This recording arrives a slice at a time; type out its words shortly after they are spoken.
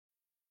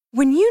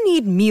When you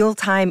need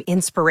mealtime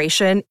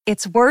inspiration,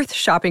 it's worth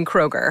shopping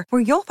Kroger,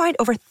 where you'll find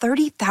over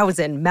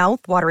 30,000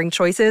 mouth-watering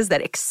choices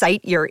that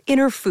excite your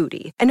inner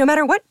foodie. And no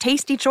matter what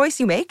tasty choice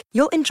you make,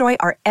 you'll enjoy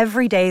our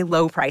everyday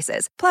low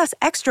prices, plus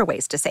extra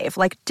ways to save,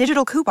 like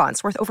digital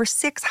coupons worth over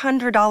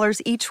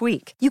 $600 each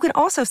week. You can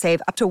also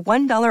save up to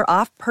 $1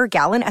 off per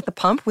gallon at the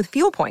pump with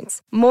fuel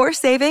points. More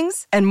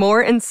savings and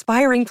more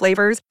inspiring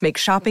flavors make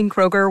shopping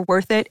Kroger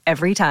worth it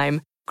every time.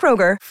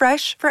 Kroger,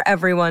 fresh for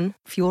everyone.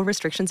 Fuel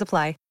restrictions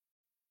apply.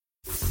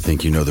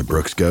 Think you know the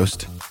Brooks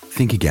Ghost?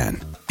 Think again.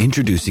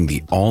 Introducing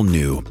the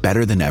all-new,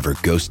 better-than-ever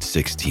Ghost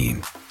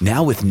 16.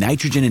 Now with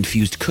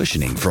nitrogen-infused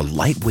cushioning for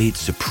lightweight,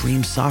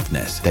 supreme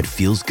softness that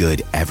feels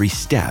good every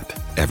step,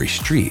 every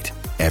street,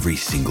 every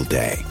single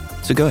day.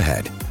 So go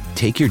ahead,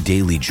 take your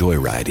daily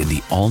joyride in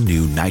the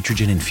all-new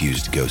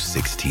nitrogen-infused Ghost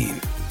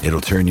 16.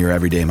 It'll turn your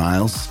everyday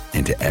miles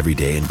into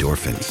everyday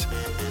endorphins.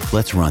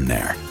 Let's run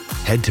there.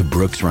 Head to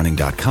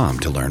brooksrunning.com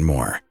to learn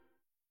more.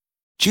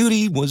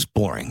 Judy was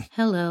boring.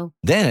 Hello.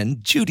 Then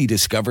Judy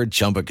discovered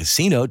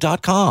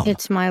ChumbaCasino.com.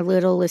 It's my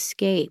little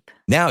escape.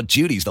 Now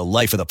Judy's the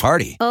life of the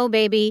party. Oh,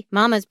 baby,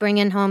 mama's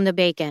bringing home the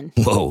bacon.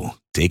 Whoa,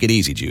 take it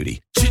easy,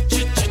 Judy.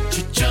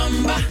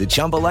 The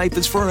Chumba life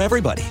is for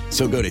everybody.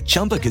 So go to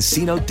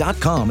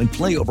ChumbaCasino.com and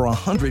play over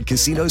 100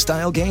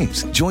 casino-style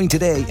games. Join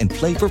today and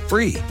play for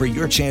free for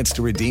your chance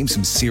to redeem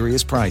some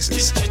serious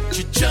prizes.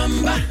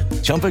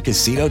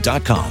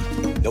 ChumbaCasino.com.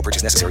 No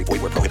purchase necessary.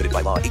 Void where prohibited by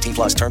law. 18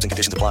 plus terms and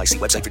conditions apply. See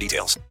website for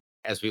details.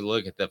 As we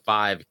look at the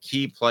 5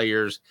 key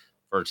players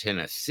for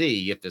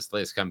Tennessee, if this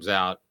list comes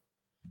out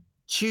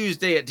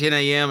Tuesday at 10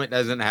 a.m., it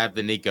doesn't have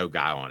the Nico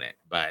guy on it,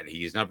 but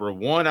he's number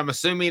 1, I'm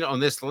assuming,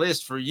 on this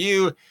list for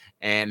you.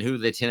 And who are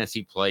the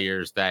Tennessee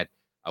players that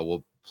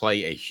will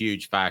play a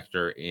huge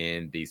factor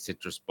in the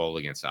Citrus Bowl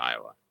against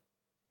Iowa?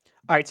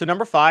 All right, so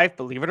number 5,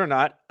 believe it or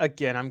not,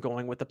 again, I'm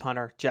going with the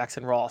punter,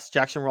 Jackson Ross.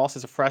 Jackson Ross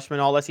is a freshman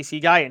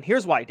All-SEC guy, and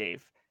here's why,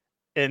 Dave.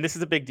 And this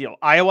is a big deal.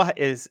 Iowa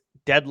is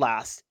dead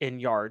last in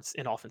yards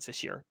in offense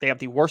this year. They have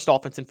the worst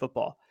offense in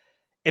football.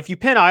 If you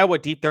pin Iowa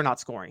deep, they're not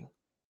scoring.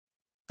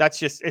 It's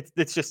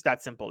just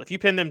that simple. If you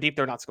pin them deep,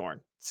 they're not scoring.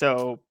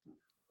 So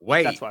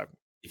wait, that's why.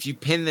 If you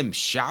pin them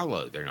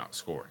shallow, they're not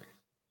scoring.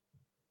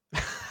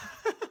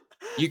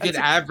 You could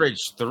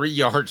average 3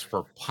 yards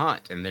per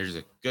punt, and there's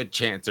a good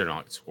chance they're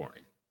not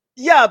scoring.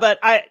 Yeah, but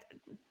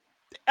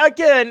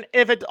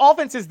if an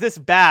offense is this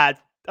bad,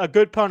 a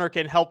good punter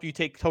can help you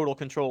take total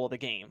control of the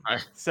game.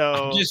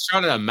 So I'm just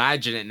trying to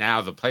imagine it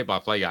now, the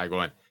play-by-play guy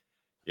going,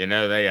 they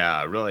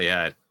really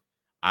had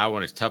Iowa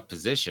in a tough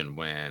position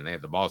when they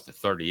had the ball at the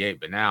 38,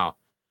 but now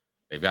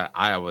they've got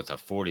Iowa to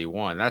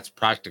 41. That's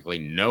practically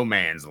no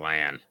man's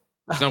land.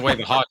 There's no way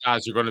the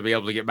Hawkeyes are going to be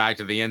able to get back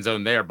to the end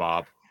zone there,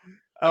 Bob.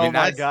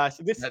 My gosh.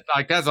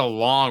 That's a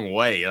long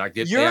way.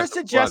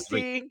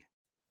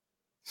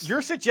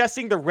 You're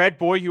suggesting the Red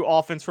Boyu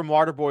offense from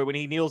Waterboy when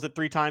he kneels it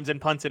 3 times and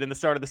punts it in the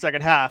start of the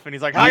second half. And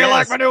he's like, how you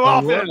like my new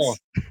offense?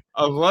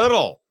 A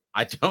little.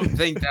 I don't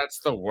think that's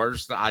the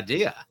worst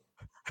idea.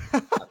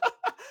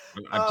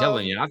 I'm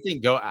telling you, I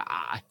think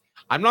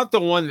I'm not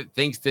the one that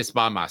thinks this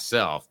by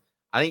myself.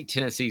 I think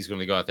Tennessee's going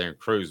to go out there and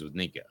cruise with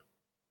Nico.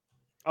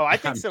 Oh, I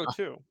think so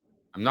too.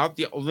 I'm not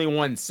the only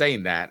one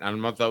saying that.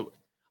 I'm not the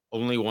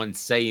only one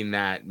saying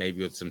that,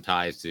 maybe with some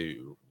ties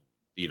to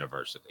the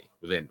university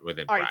within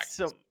All practice.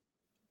 right, so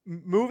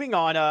moving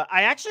on,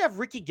 I actually have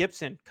Ricky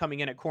Gibson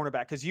coming in at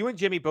cornerback because you and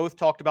Jimmy both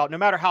talked about no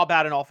matter how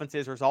bad an offense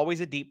is, there's always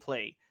a deep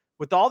play.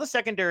 With all the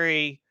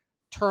secondary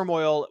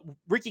turmoil,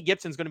 Ricky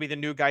Gibson's going to be the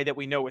new guy that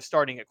we know is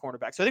starting at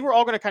cornerback. So I think we're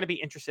all going to kind of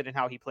be interested in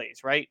how he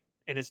plays, right,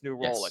 in his new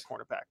role at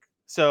cornerback.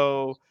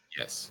 So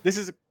yes,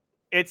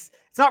 it's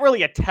not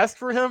really a test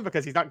for him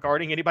because he's not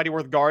guarding anybody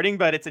worth guarding,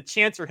 but it's a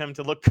chance for him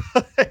to look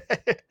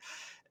good.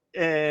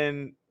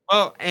 And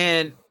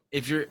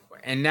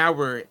now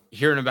we're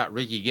hearing about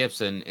Ricky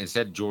Gibson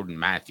instead of Jordan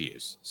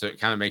Matthews. So it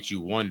kind of makes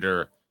you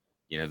wonder,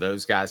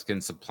 those guys can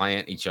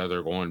supplant each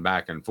other going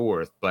back and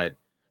forth. But,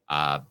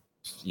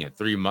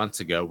 3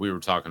 months ago, we were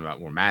talking about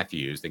more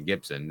Matthews than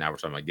Gibson. Now we're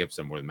talking about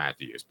Gibson more than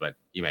Matthews, but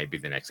he may be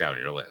the next guy on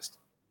your list.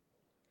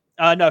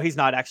 No, he's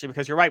not actually,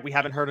 because you're right. We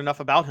haven't heard enough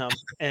about him.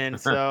 And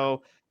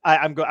so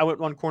I went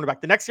one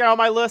cornerback. The next guy on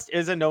my list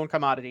is a known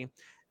commodity,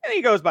 and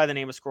he goes by the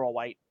name of Squirrel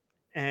White.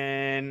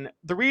 And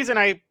the reason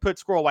I put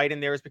Squirrel White in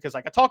there is because,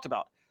 like I talked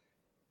about,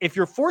 if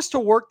you're forced to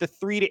work the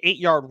 3 to 8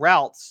 yard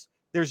routes,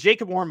 there's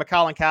Jacob Warren,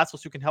 McCollum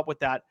Castles who can help with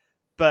that.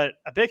 But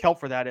a big help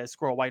for that is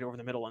Squirrel White over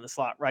the middle in the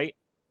slot, right?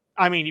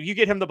 I mean, if you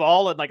get him the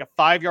ball at like a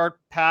 5 yard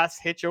pass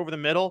hitch over the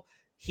middle,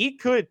 he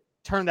could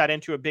turn that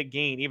into a big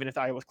gain, even if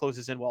Iowa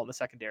closes in well in the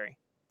secondary.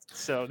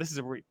 So this is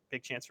a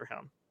big chance for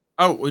him.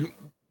 Oh, when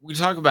we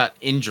talk about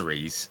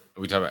injuries,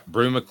 we talk about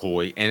Brew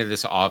McCoy into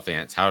this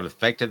offense, how it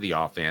affected the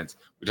offense.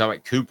 We talk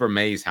about Cooper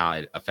Mays, how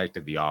it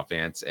affected the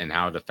offense and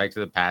how it affected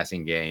the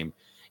passing game.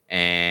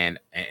 And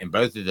in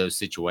both of those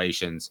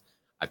situations,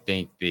 I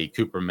think the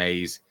Cooper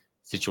Mays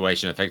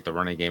situation affected the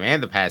running game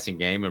and the passing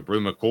game, and Brew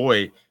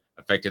McCoy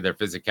affected their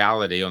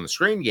physicality on the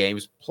screen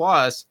games.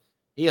 Plus,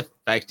 he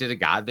affected a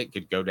guy that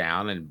could go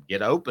down and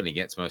get open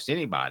against most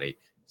anybody.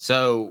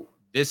 So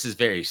this is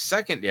very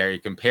secondary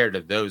compared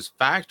to those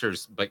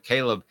factors. But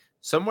Caleb,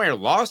 somewhere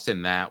lost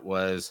in that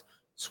was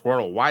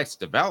Squirrel White's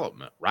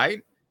development,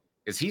 right?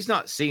 Because he's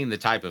not seeing the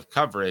type of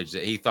coverage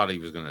that he thought he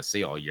was going to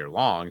see all year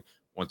long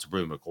once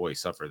Brew McCoy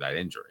suffered that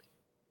injury.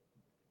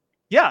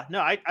 Yeah,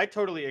 no, I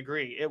totally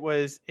agree. It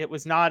was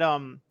not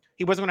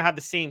he wasn't going to have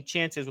the same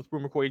chances with Brew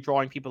McCoy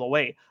drawing people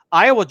away.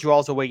 Iowa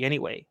draws away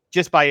anyway,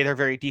 just by their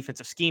very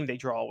defensive scheme they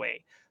draw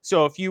away.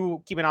 So if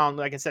you keep an eye on,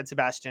 like I said,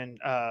 Sebastian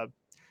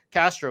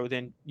Castro,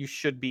 then you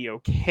should be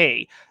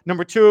okay.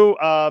 Number two,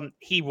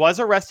 he was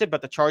arrested,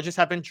 but the charges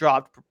have been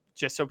dropped,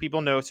 just so people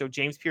know. So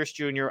James Pierce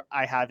Jr.,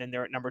 I have in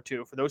there at number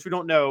 2. For those who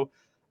don't know,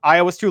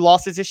 Iowa's 2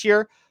 losses this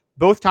year,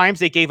 both times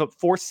they gave up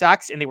 4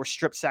 sacks and they were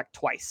strip sacked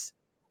twice.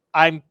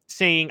 I'm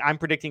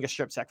predicting a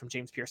strip sack from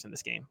James Pierce in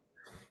this game.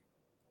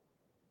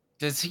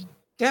 Does he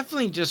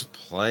definitely just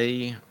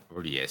play,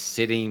 or do you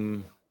sit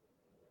him?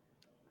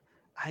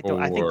 I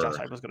think Josh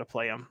Heupel's going to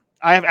play him.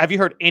 Have you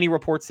heard any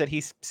reports that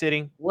he's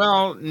sitting?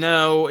 Well,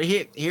 no.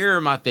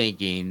 Here my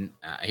thinking.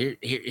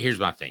 Here's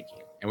my thinking,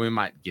 and we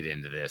might get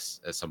into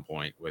this at some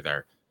point with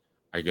our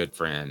good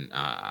friend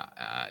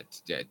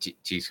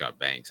T. Scott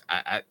Banks.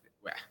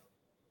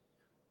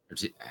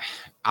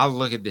 I'll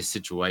look at this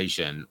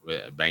situation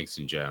with Banks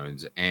and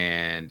Jones,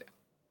 and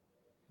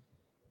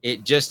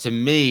it just, to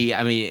me,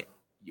 I mean,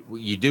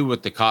 you do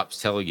what the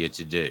cops tell you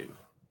to do.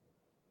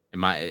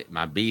 Am I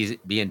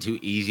being too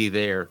easy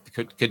there?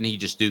 Couldn't he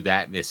just do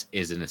that? And this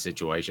isn't a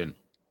situation.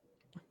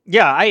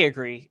 Yeah, I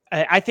agree.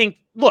 I think,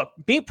 look,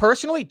 me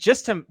personally,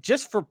 just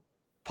for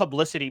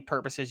publicity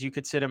purposes, you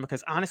could sit him,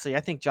 because honestly,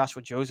 I think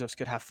Joshua Josephs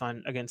could have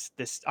fun against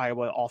this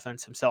Iowa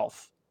offense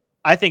himself.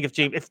 I think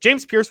if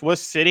James Pierce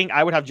was sitting,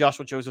 I would have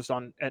Joshua Josephs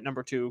on at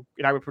number 2,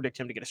 and I would predict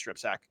him to get a strip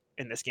sack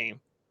in this game.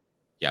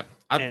 Yeah,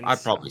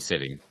 I'd probably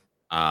sitting.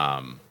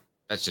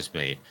 That's just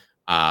me.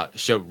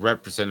 Show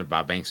represented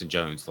by Banks and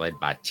Jones, led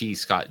by T.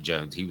 Scott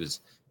Jones. He was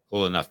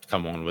cool enough to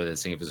come on with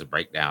us, and it was a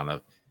breakdown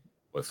of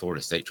with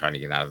Florida State trying to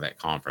get out of that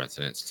conference,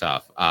 and it's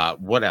tough.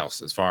 What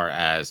else as far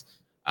as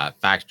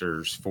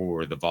factors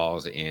for the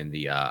Vols in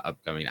the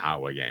upcoming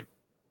Iowa game?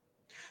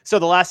 So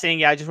the last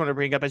thing, I just want to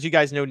bring up, as you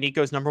guys know,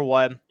 Nico's number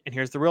 1, and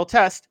here's the real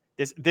test.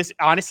 This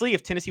honestly,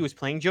 if Tennessee was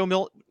playing Joe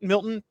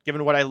Milton,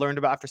 given what I learned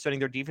about after studying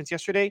their defense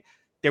yesterday,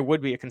 there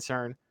would be a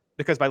concern,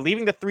 because by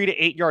leaving the 3 to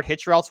 8 yard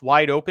hitch routes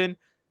wide open,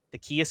 the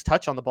key is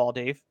touch on the ball,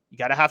 Dave. You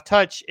got to have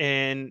touch.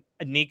 And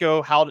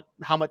Nico, how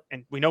much,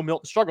 and we know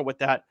Milton struggled with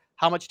that.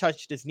 How much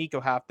touch does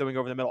Nico have throwing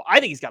over the middle? I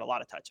think he's got a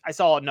lot of touch. I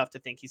saw enough to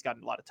think he's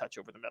got a lot of touch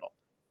over the middle.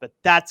 But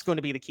that's going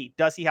to be the key.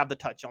 Does he have the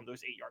touch on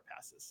those 8 yard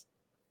passes?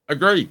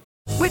 Agreed.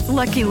 With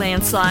Lucky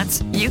Land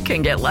Slots, you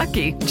can get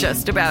lucky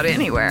just about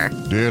anywhere.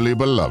 Dearly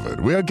beloved,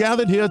 we are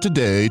gathered here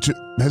today to...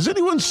 Has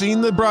anyone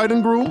seen the bride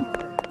and groom?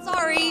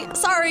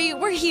 Sorry,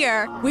 we're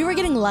here. We were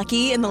getting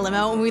lucky in the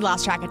limo and we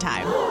lost track of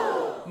time.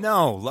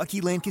 No,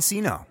 Lucky Land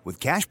Casino, with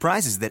cash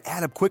prizes that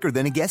add up quicker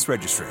than a guest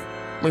registry.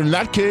 In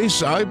that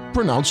case, I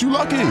pronounce you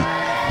lucky.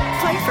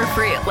 Play for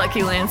free at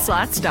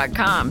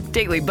LuckyLandSlots.com.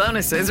 Daily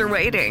bonuses are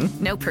waiting.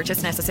 No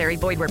purchase necessary.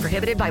 Void where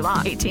prohibited by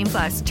law.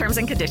 18+. Terms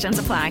and conditions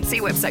apply. See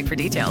website for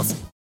details.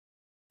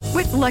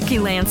 With Lucky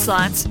Land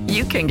Slots,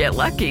 you can get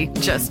lucky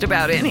just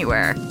about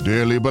anywhere.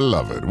 Dearly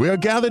beloved, we are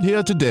gathered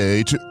here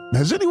today to...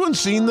 Has anyone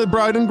seen the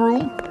bride and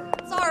groom?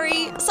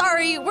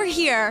 Sorry, we're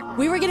here.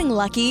 We were getting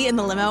lucky in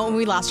the limo and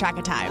we lost track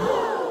of time.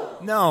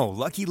 No,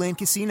 Lucky Land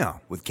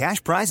Casino, with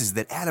cash prizes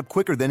that add up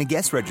quicker than a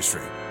guest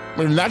registry.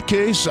 In that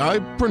case, I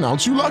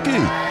pronounce you lucky.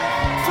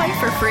 Play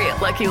for free at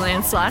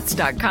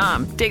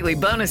LuckyLandSlots.com. Daily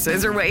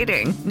bonuses are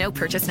waiting. No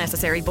purchase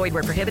necessary. Void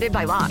where prohibited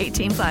by law.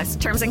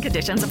 18+. Terms and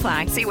conditions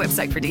apply. See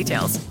website for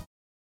details.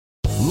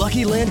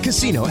 Lucky Land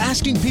Casino,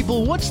 asking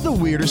people, what's the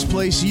weirdest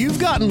place you've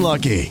gotten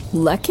lucky?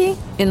 Lucky?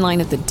 In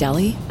line at the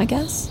deli, I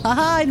guess?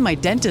 Aha, in my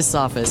dentist's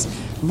office.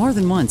 More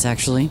than once,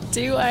 actually.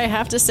 Do I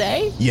have to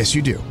say? Yes,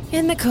 you do.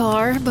 In the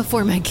car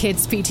before my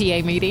kids'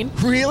 PTA meeting.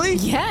 Really?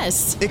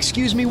 Yes.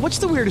 Excuse me, what's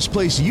the weirdest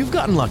place you've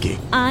gotten lucky?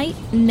 I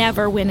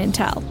never win and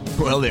tell.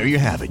 Well, there you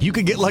have it. You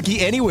can get lucky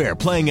anywhere,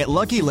 playing at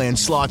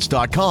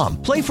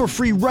LuckyLandSlots.com. Play for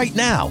free right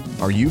now.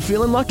 Are you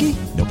feeling lucky?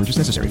 No purchase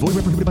necessary. Void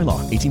where prohibited by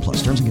law.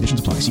 18+. Terms and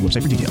conditions apply. See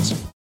website for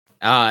details.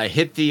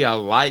 Hit the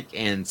like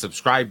and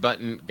subscribe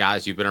button.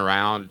 Guys, you've been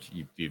around.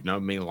 You've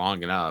known me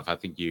long enough. I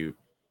think you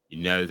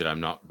know that I'm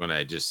not going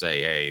to just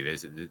say, hey,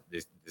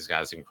 this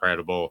guy's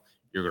incredible.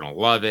 You're going to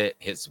love it.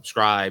 Hit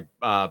subscribe.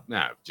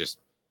 No, just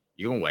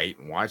you can wait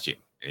and watch him,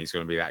 and he's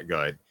going to be that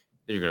good.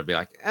 Then you're going to be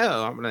like,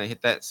 oh, I'm going to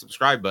hit that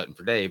subscribe button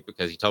for Dave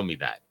because he told me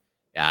that.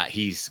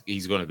 He's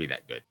going to be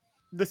that good.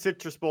 The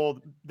Citrus Bowl,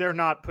 they're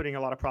not putting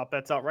a lot of prop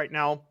bets out right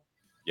now.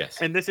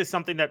 Yes. And this is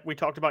something that we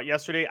talked about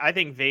yesterday. I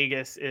think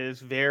Vegas is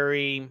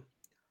very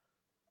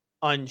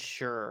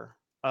unsure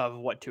of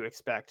what to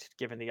expect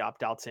given the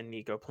opt-outs and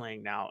Nico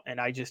playing now. And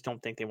I just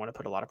don't think they want to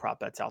put a lot of prop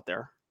bets out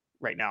there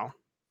right now.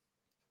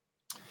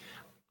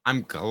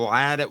 I'm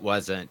glad it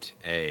wasn't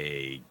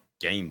a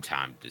game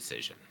time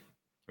decision.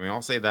 Can we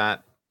all say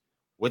that?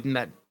 Wouldn't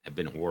that have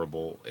been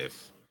horrible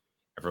if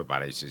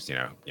everybody's just,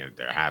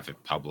 they're having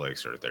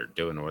Publix or they're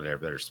doing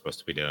whatever they're supposed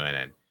to be doing.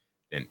 And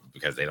then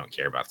because they don't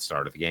care about the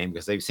start of the game,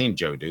 because they've seen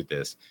Joe do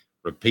this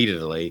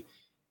repeatedly.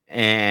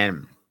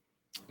 And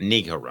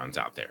Nico runs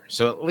out there.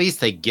 So at least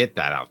they get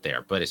that out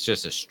there, but it's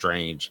just a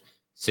strange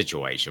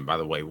situation. By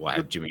the way, we'll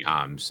have Jimmy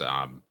Hahn's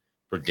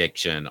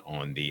prediction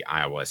on the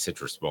Iowa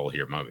Citrus Bowl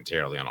here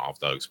momentarily on Off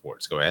the Hook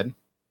Sports. Go ahead.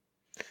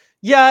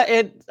 Yeah,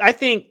 and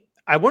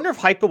I wonder if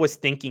Heupel was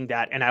thinking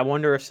that, and I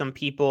wonder if some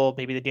people,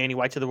 maybe the Danny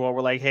Whites of the world,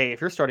 were like, hey, if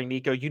you're starting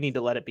Nico, you need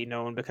to let it be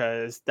known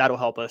because that'll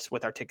help us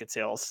with our ticket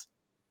sales.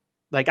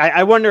 Like,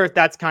 I wonder if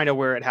that's kind of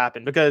where it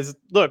happened. Because,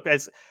 look,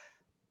 as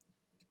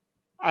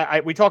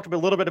we talked a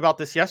little bit about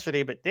this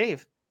yesterday, but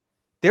Dave,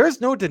 there is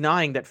no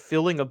denying that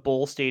filling a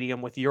bowl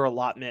stadium with your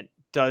allotment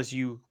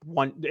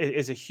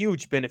is a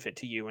huge benefit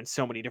to you in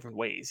so many different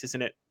ways,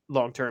 isn't it?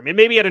 Long term, it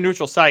may be at a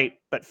neutral site,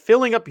 but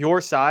filling up your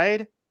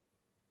side,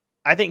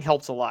 I think,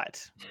 helps a lot.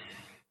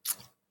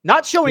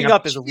 Not showing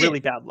up is a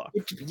really bad look.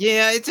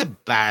 Yeah, it's a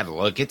bad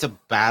look. It's a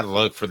bad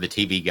look for the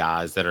TV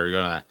guys that are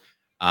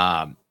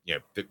gonna,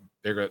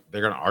 they're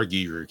gonna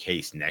argue your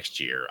case next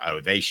year. Oh,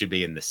 they should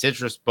be in the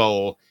Citrus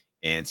Bowl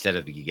instead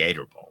of the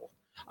Gator Bowl.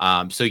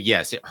 So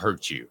yes, it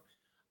hurts you,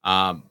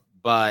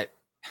 but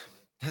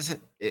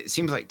it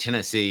seems like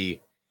Tennessee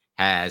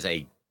has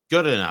a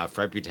good enough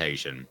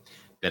reputation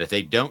that if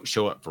they don't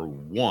show up for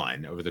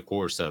one over the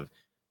course of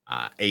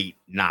 8,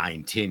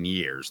 9, 10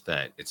 years,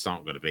 that it's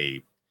not going to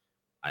be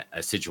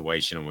a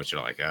situation in which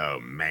you're like, oh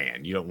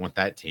man, you don't want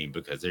that team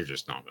because they're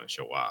just not going to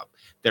show up.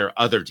 There are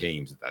other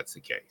teams that's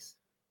the case.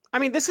 I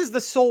mean, this is the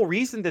sole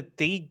reason that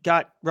they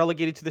got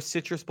relegated to the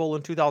Citrus Bowl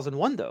in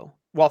 2001, though,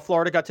 while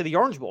Florida got to the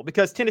Orange Bowl,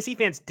 because Tennessee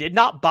fans did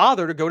not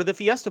bother to go to the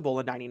Fiesta Bowl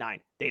in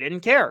 '99. They didn't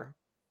care.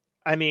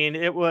 I mean,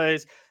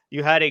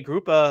 you had a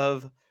group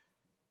of,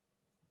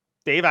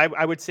 Dave,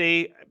 I would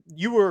say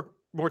you were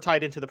more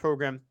tied into the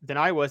program than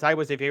I was. I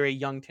was a very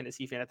young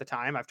Tennessee fan at the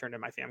time. I've turned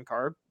in my fan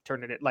card,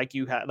 turned it like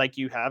you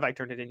have. I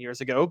turned it in years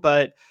ago,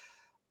 but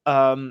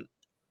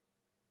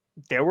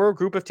there were a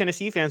group of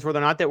Tennessee fans, whether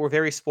or not that were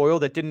very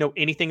spoiled, that didn't know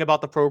anything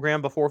about the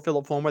program before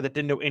Philip Fulmer, that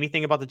didn't know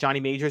anything about the Johnny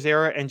Majors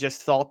era, and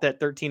just thought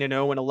that 13-0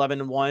 and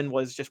 11-1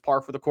 was just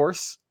par for the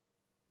course.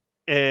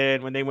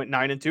 And when they went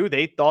 9-2,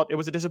 they thought it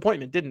was a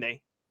disappointment, didn't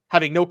they?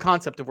 Having no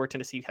concept of where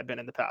Tennessee had been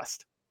in the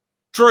past.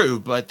 True,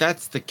 but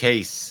that's the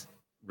case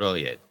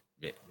really at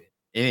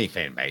any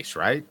fan base,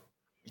 right?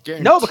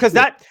 No, because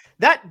that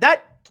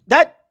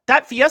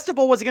Fiesta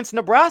Bowl was against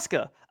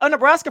Nebraska, a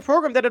Nebraska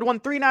program that had won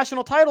 3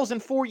 national titles in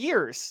 4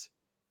 years,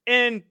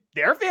 and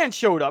their fans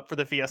showed up for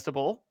the Fiesta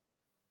Bowl.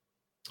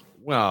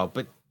 Well,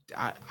 but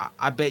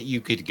I bet you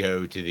could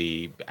go to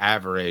the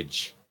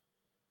average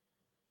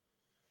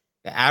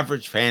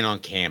fan on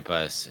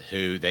campus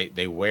who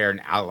they wear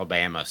an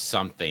Alabama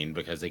something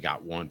because they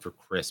got one for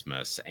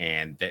Christmas,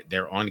 and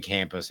they're on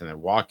campus and they're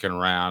walking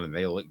around and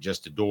they look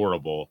just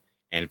adorable.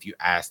 And if you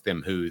ask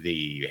them who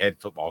the head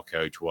football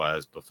coach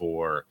was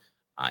before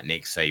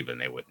Nick Saban,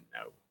 they wouldn't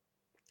know.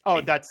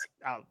 Oh, that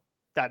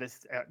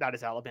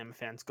is Alabama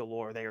fans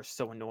galore. They are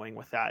so annoying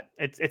with that.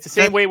 It's the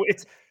same way.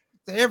 It's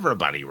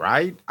everybody,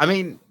 right? I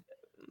mean,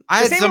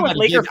 I had somebody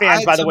with Laker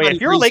fans, by the way.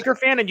 If you're a Laker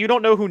fan and you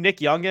don't know who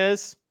Nick Young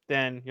is,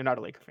 then you're not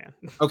a Laker fan.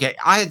 Okay,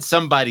 I had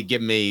somebody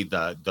give me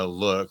the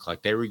look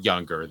like they were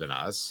younger than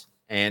us,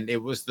 and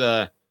it was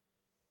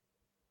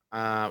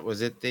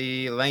was it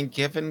the Lane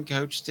Kiffin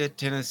coached at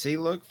Tennessee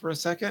look for a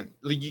second?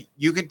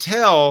 You could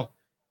tell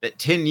that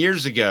 10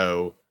 years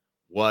ago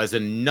was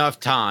enough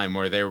time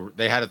where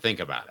they had to think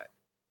about it.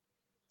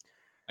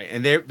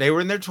 And they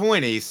were in their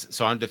 20s,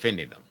 so I'm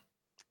defending them.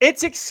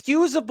 It's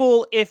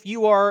excusable if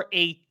you are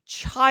a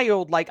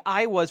child like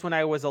I was when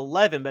I was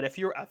 11, but if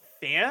you're a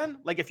fan,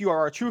 like if you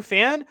are a true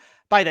fan,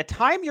 by the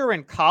time you're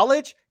in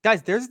college,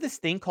 guys, there's this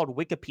thing called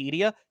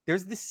Wikipedia.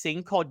 There's this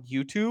thing called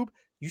YouTube.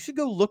 You should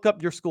go look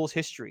up your school's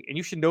history, and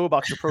you should know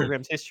about your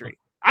program's history.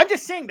 I'm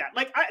just saying that.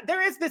 Like,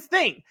 there is this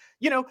thing.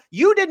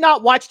 You did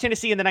not watch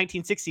Tennessee in the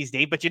 1960s,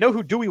 Dave, but you know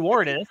who Dewey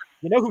Warren is.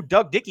 You know who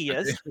Doug Dickey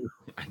is.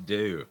 I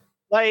do.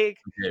 Like,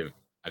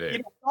 I do.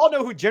 You all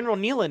know who General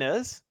Nealon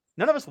is.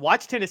 None of us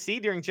watched Tennessee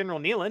during General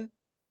Nealon.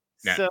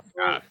 No,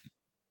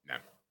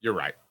 you're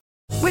right.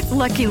 With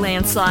Lucky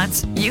Land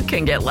Slots, you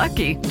can get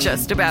lucky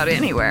just about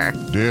anywhere.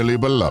 Dearly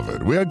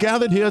beloved, we are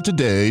gathered here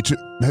today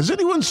to... Has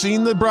anyone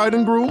seen the bride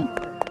and groom?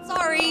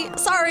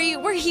 Sorry,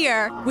 we're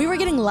here. We were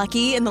getting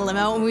lucky in the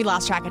limo and we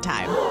lost track of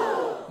time.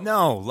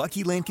 No,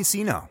 Lucky Land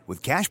Casino,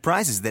 with cash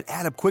prizes that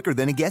add up quicker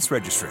than a guest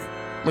registry.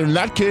 In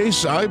that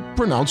case, I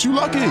pronounce you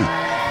lucky.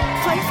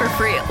 Play for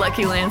free at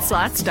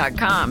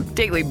LuckyLandSlots.com.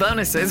 Daily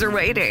bonuses are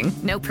waiting.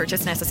 No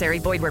purchase necessary.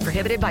 Void where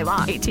prohibited by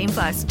law.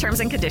 18+. Terms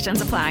and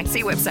conditions apply.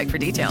 See website for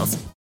details.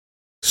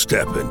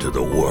 Step into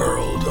the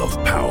world of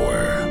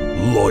power,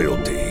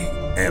 loyalty,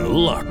 and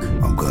luck.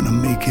 I'm gonna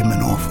make him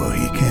an offer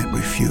he can't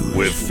refuse.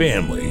 With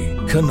family,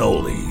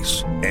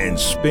 cannolis, and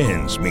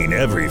spins mean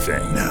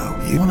everything. Now,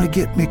 you wanna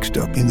get mixed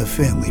up in the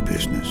family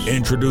business.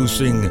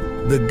 Introducing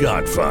The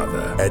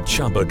Godfather at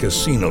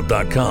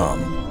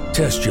ChumbaCasino.com.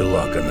 Test your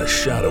luck in the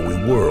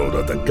shadowy world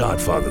of The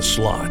Godfather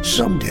slot.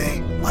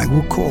 Someday, I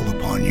will call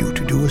upon you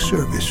to do a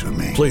service for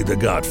me. Play The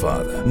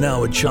Godfather,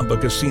 now at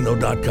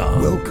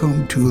ChumbaCasino.com.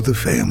 Welcome to the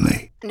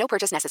family. No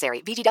purchase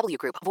necessary. VGW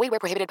Group. Void where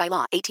prohibited by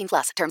law.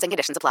 18+. Terms and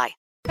conditions apply.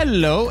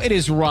 Hello, it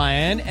is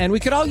Ryan, and we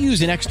could all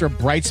use an extra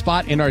bright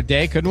spot in our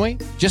day, couldn't we?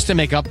 Just to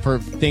make up for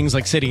things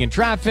like sitting in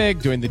traffic,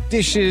 doing the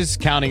dishes,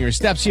 counting your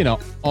steps, you know,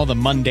 all the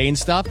mundane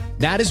stuff.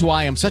 That is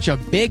why I'm such a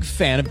big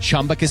fan of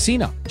Chumba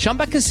Casino.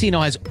 Chumba Casino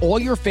has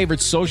all your favorite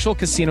social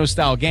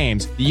casino-style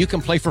games that you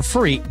can play for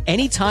free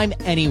anytime,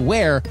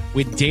 anywhere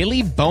with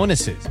daily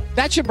bonuses.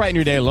 That should brighten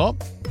your day a little.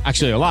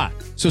 Actually, a lot.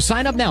 So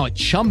sign up now at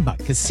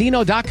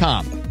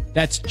ChumbaCasino.com.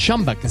 That's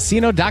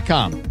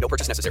ChumbaCasino.com. No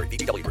purchase necessary.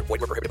 VGW Group.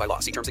 Void where prohibited by law.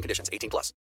 See terms and conditions. 18+.